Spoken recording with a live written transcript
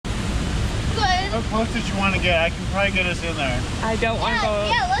What post did you want to get? I can probably get us in there. I don't want to go.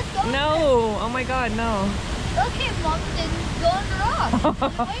 Yeah, let's go. No. Oh my God, no. Okay, Mom, then go on the rock.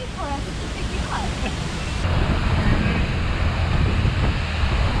 Wait for us to pick you up.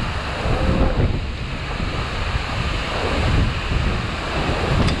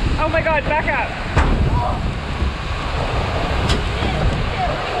 Oh my God, back up.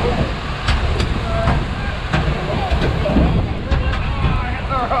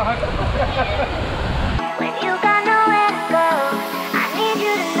 When you got nowhere to go, I need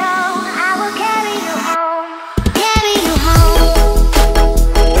you to know I will carry you home. Carry you home.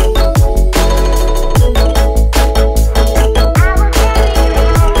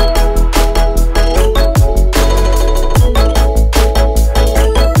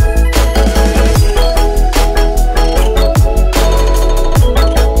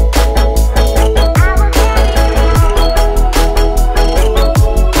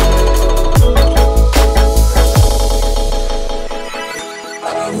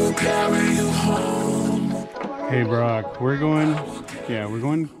 I will carry you Hey Brock, we're going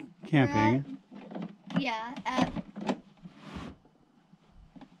camping. Yeah, at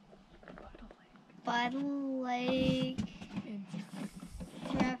Buttle Lake,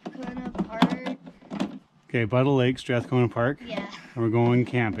 Strathcona Park. Okay, Buttle Lake, Strathcona Park. Yeah. And we're going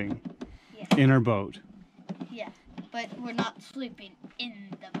camping. Yeah. In our boat. Yeah, but we're not sleeping in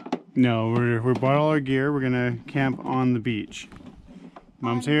the boat. No, we're bought all our gear. We're gonna camp on the beach.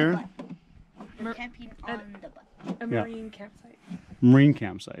 Mom's here. We're camping on the boat. A marine campsite. Marine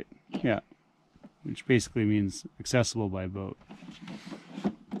campsite. Yeah. Which basically means accessible by boat.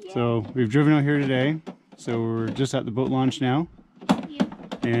 Yeah. So we've driven out here today. So we're just at the boat launch now. Yeah.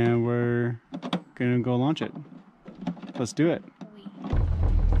 And we're gonna go launch it. Let's do it.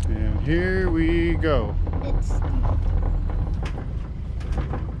 And here we go. It's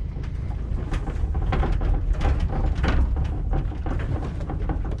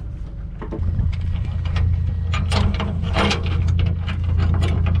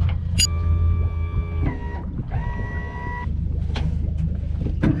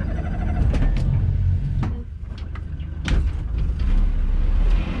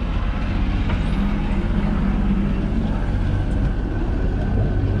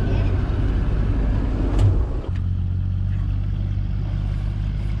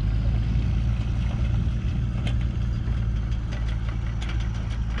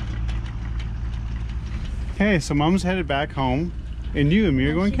Hey, so Mom's headed back home, and you and me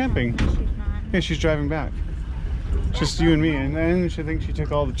are going camping. She's not. Yeah, she's driving back. Just you and me, and then she thinks she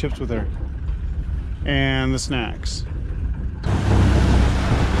took all the chips with her. And the snacks.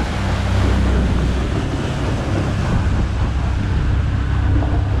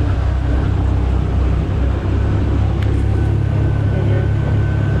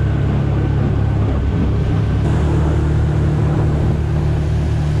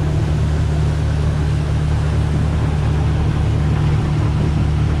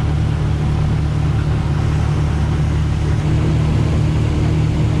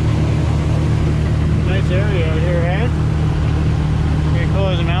 Area out here, eh? Okay, cool.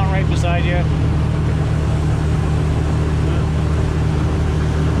 There's a mountain right beside you.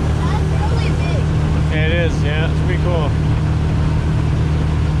 That's really big. Yeah, it is. Yeah, it's pretty cool.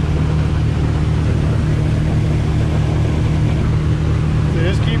 So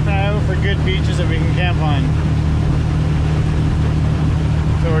just keep an eye out for good beaches that we can camp on.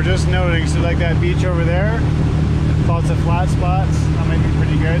 So we're just noting, so like that beach over there, lots of flat spots. That might be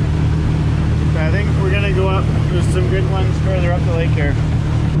pretty good. I think we're gonna go up. There's some good ones further up the lake here.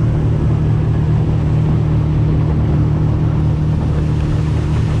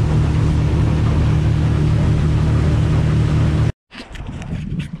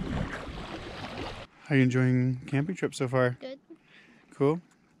 How are you enjoying camping trip so far? Good. Cool.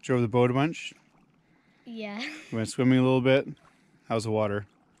 Drove the boat a bunch. Yeah. Went swimming a little bit. How's the water?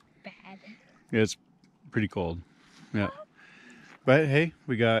 Bad. Yeah, it's pretty cold. Yeah. But hey,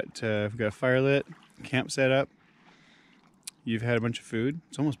 we got fire lit, camp set up. You've had a bunch of food.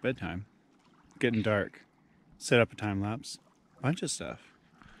 It's almost bedtime. Getting dark. Set up a time lapse. Bunch of stuff.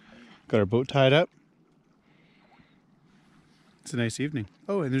 Got our boat tied up. It's a nice evening.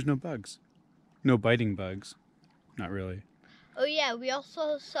 Oh, and there's no bugs. No biting bugs. Not really. Oh yeah, we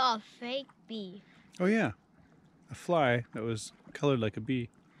also saw a fake bee. Oh yeah. A fly that was colored like a bee.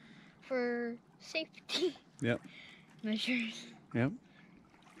 For safety Yep. measures. Yep.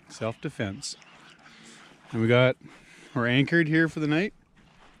 Self-defense. And we're anchored here for the night.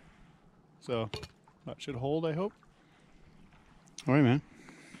 So that should hold, I hope. All right, man.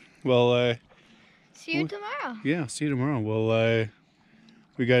 Well, See you tomorrow. yeah, see you tomorrow. Well,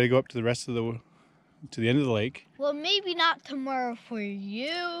 we got to go up to the rest of the to the end of the lake. Well, maybe not tomorrow for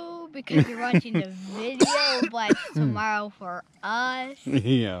you because you're watching the video, but tomorrow for us.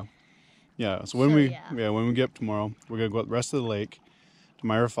 Yeah. Yeah. So when when we get up tomorrow, we're gonna go up the rest of the lake to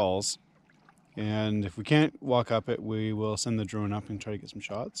Myra Falls. And if we can't walk up it, we will send the drone up and try to get some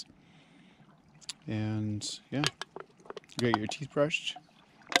shots. And yeah. You got your teeth brushed,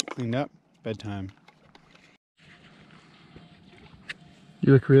 cleaned up, bedtime.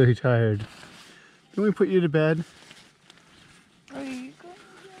 You look really tired. Can we put you to bed? Are you going?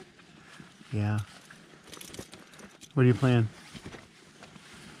 Yeah. What are you playing?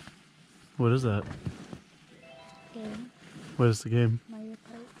 What is that? Game. What is the game? Mario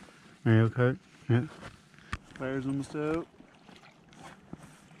Kart. Mario Kart? Yeah. Fire's almost out.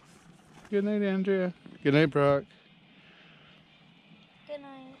 Good night, Andrea. Good night, Brock. Good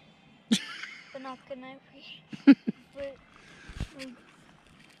night. But not good night for you. But,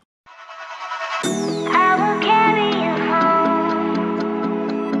 I will carry you home.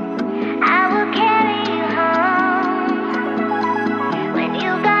 I will carry you home. When you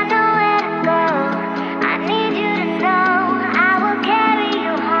got nowhere to go, I need you to know I will carry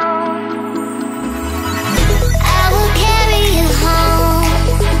you home. I will carry you home.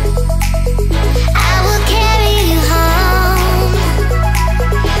 I will carry you home.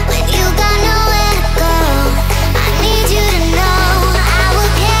 When you got nowhere to go, I need you to know I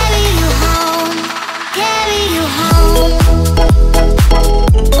will carry you home. Carry you home.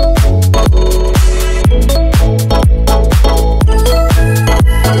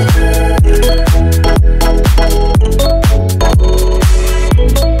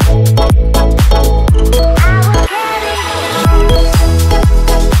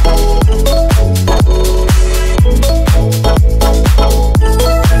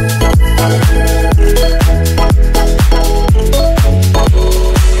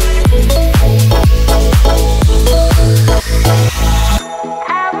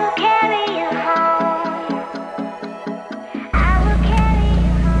 I will carry you home. I will carry you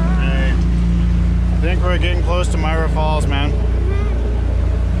home. Hey, I think we're getting close to Myra Falls, man.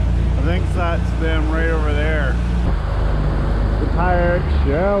 I think that's them right over there. The tire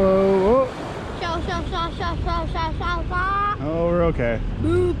shallow. Oh, we're okay.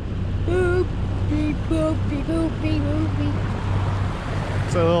 boop, boop, beep, boop, beep, boop, beep, boop, beep.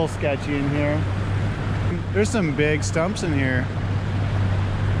 It's a little sketchy in here. There's some big stumps in here.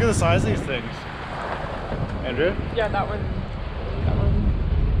 Look at the size of these things. Andrea? Yeah, that one.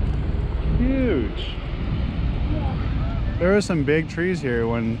 Huge. There were some big trees here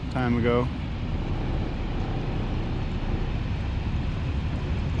one time ago.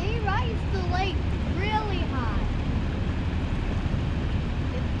 They rise the lake really high.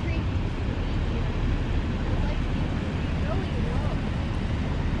 It's creepy. The lake used to be really low.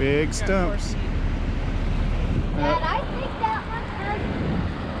 Big stumps. Dad, I think that one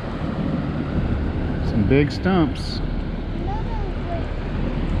has Some big stumps. another way.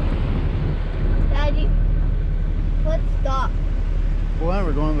 Daddy, let's stop. Well,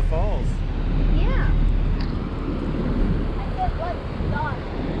 we're going to the falls. Yeah. I said let's stop.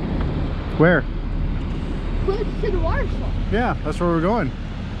 Where? Close to the waterfall. Yeah, that's where we're going.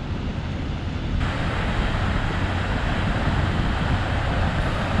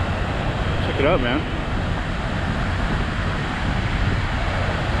 Check it out, man.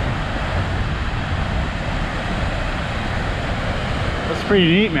 That's pretty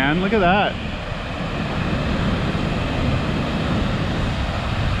neat, man. Look at that.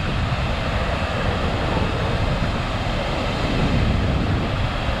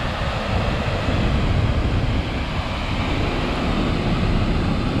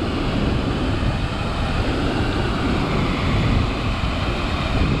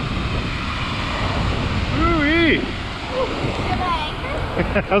 Ooh-wee. Should I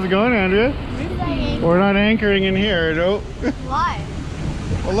anchor? How's it going, Andrea? Should I anchor? We're not anchoring in here, no. Why?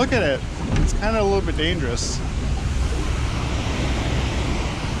 Well, look at it. It's kind of a little bit dangerous.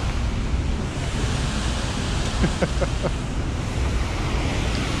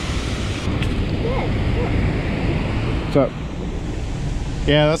 What's up?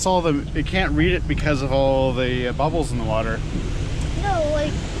 Yeah, that's all it can't read it because of all the bubbles in the water. No,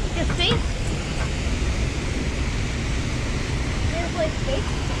 like the face. There's like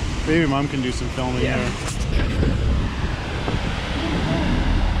face. Maybe Mom can do some filming here.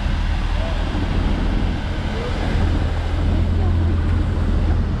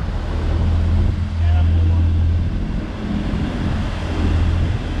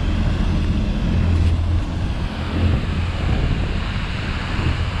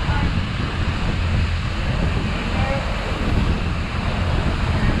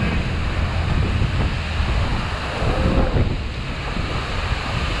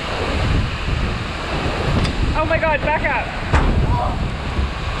 back up.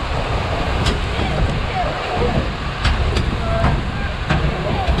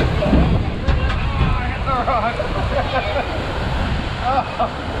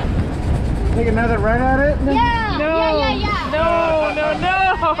 Take another run at it? Yeah. No. Yeah. No, no, no,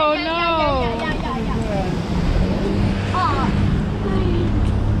 no.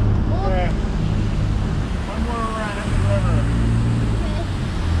 Okay. One more run at the river.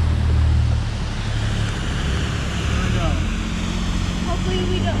 Here we go. Hopefully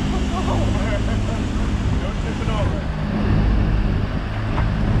we don't go. Don't tip it over.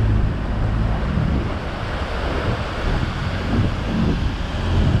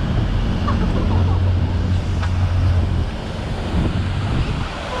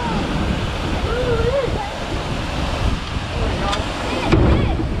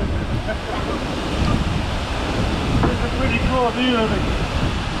 It's a pretty cool view of it.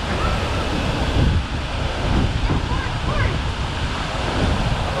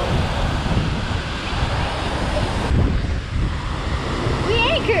 We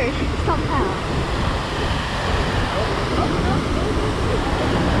anchored somehow.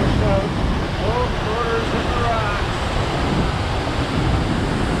 Oh, quarters hit the rocks.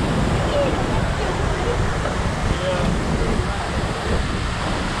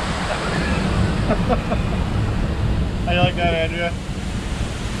 How do you like that, Andrea?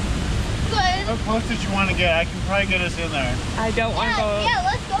 Good. How close did you want to get? I can probably get us in there. I don't want to go. Yeah,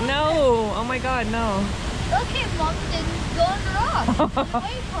 let's go. No. Oh my God, no. Okay, Mom, then go on the rock. Just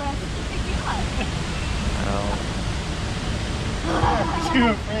wait for us to pick you up. Oh. I'm too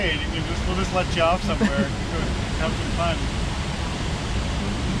afraid. We'll just let you off somewhere. Have some fun.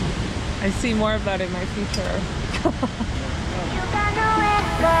 I see more of that in my future. You got nowhere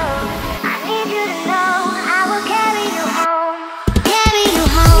to go. I need you to know I will carry you home. Carry you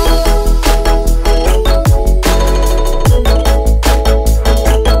home.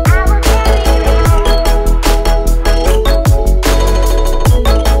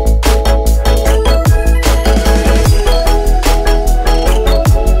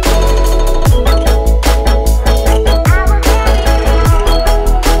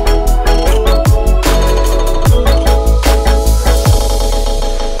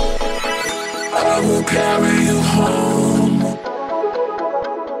 I will carry you home.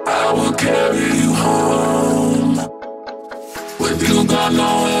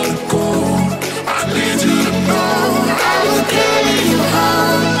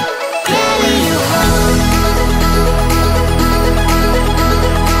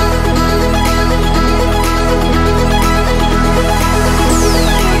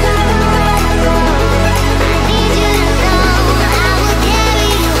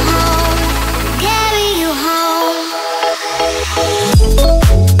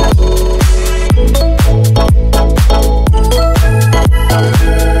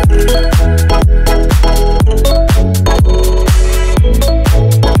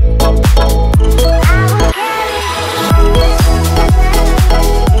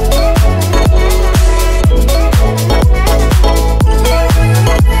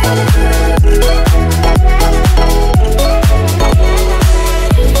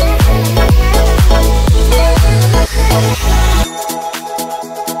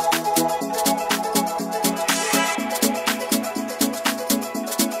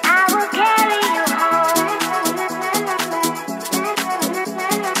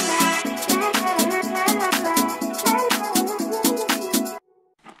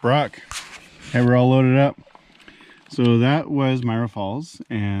 Brock. Hey, we're all loaded up. So that was Myra Falls,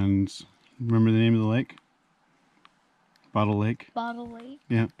 and remember the name of the lake? Buttle Lake. Bottle Lake.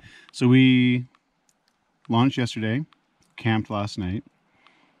 Yeah. So we launched yesterday, camped last night,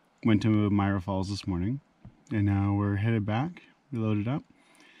 went to Myra Falls this morning, and now we're headed back. We loaded up.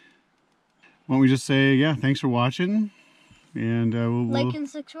 Why don't we just say, yeah, thanks for watching, and we'll Like and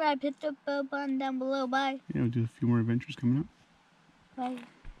subscribe. Hit the bell button down below. Bye. yeah, we'll do a few more adventures coming up. Bye.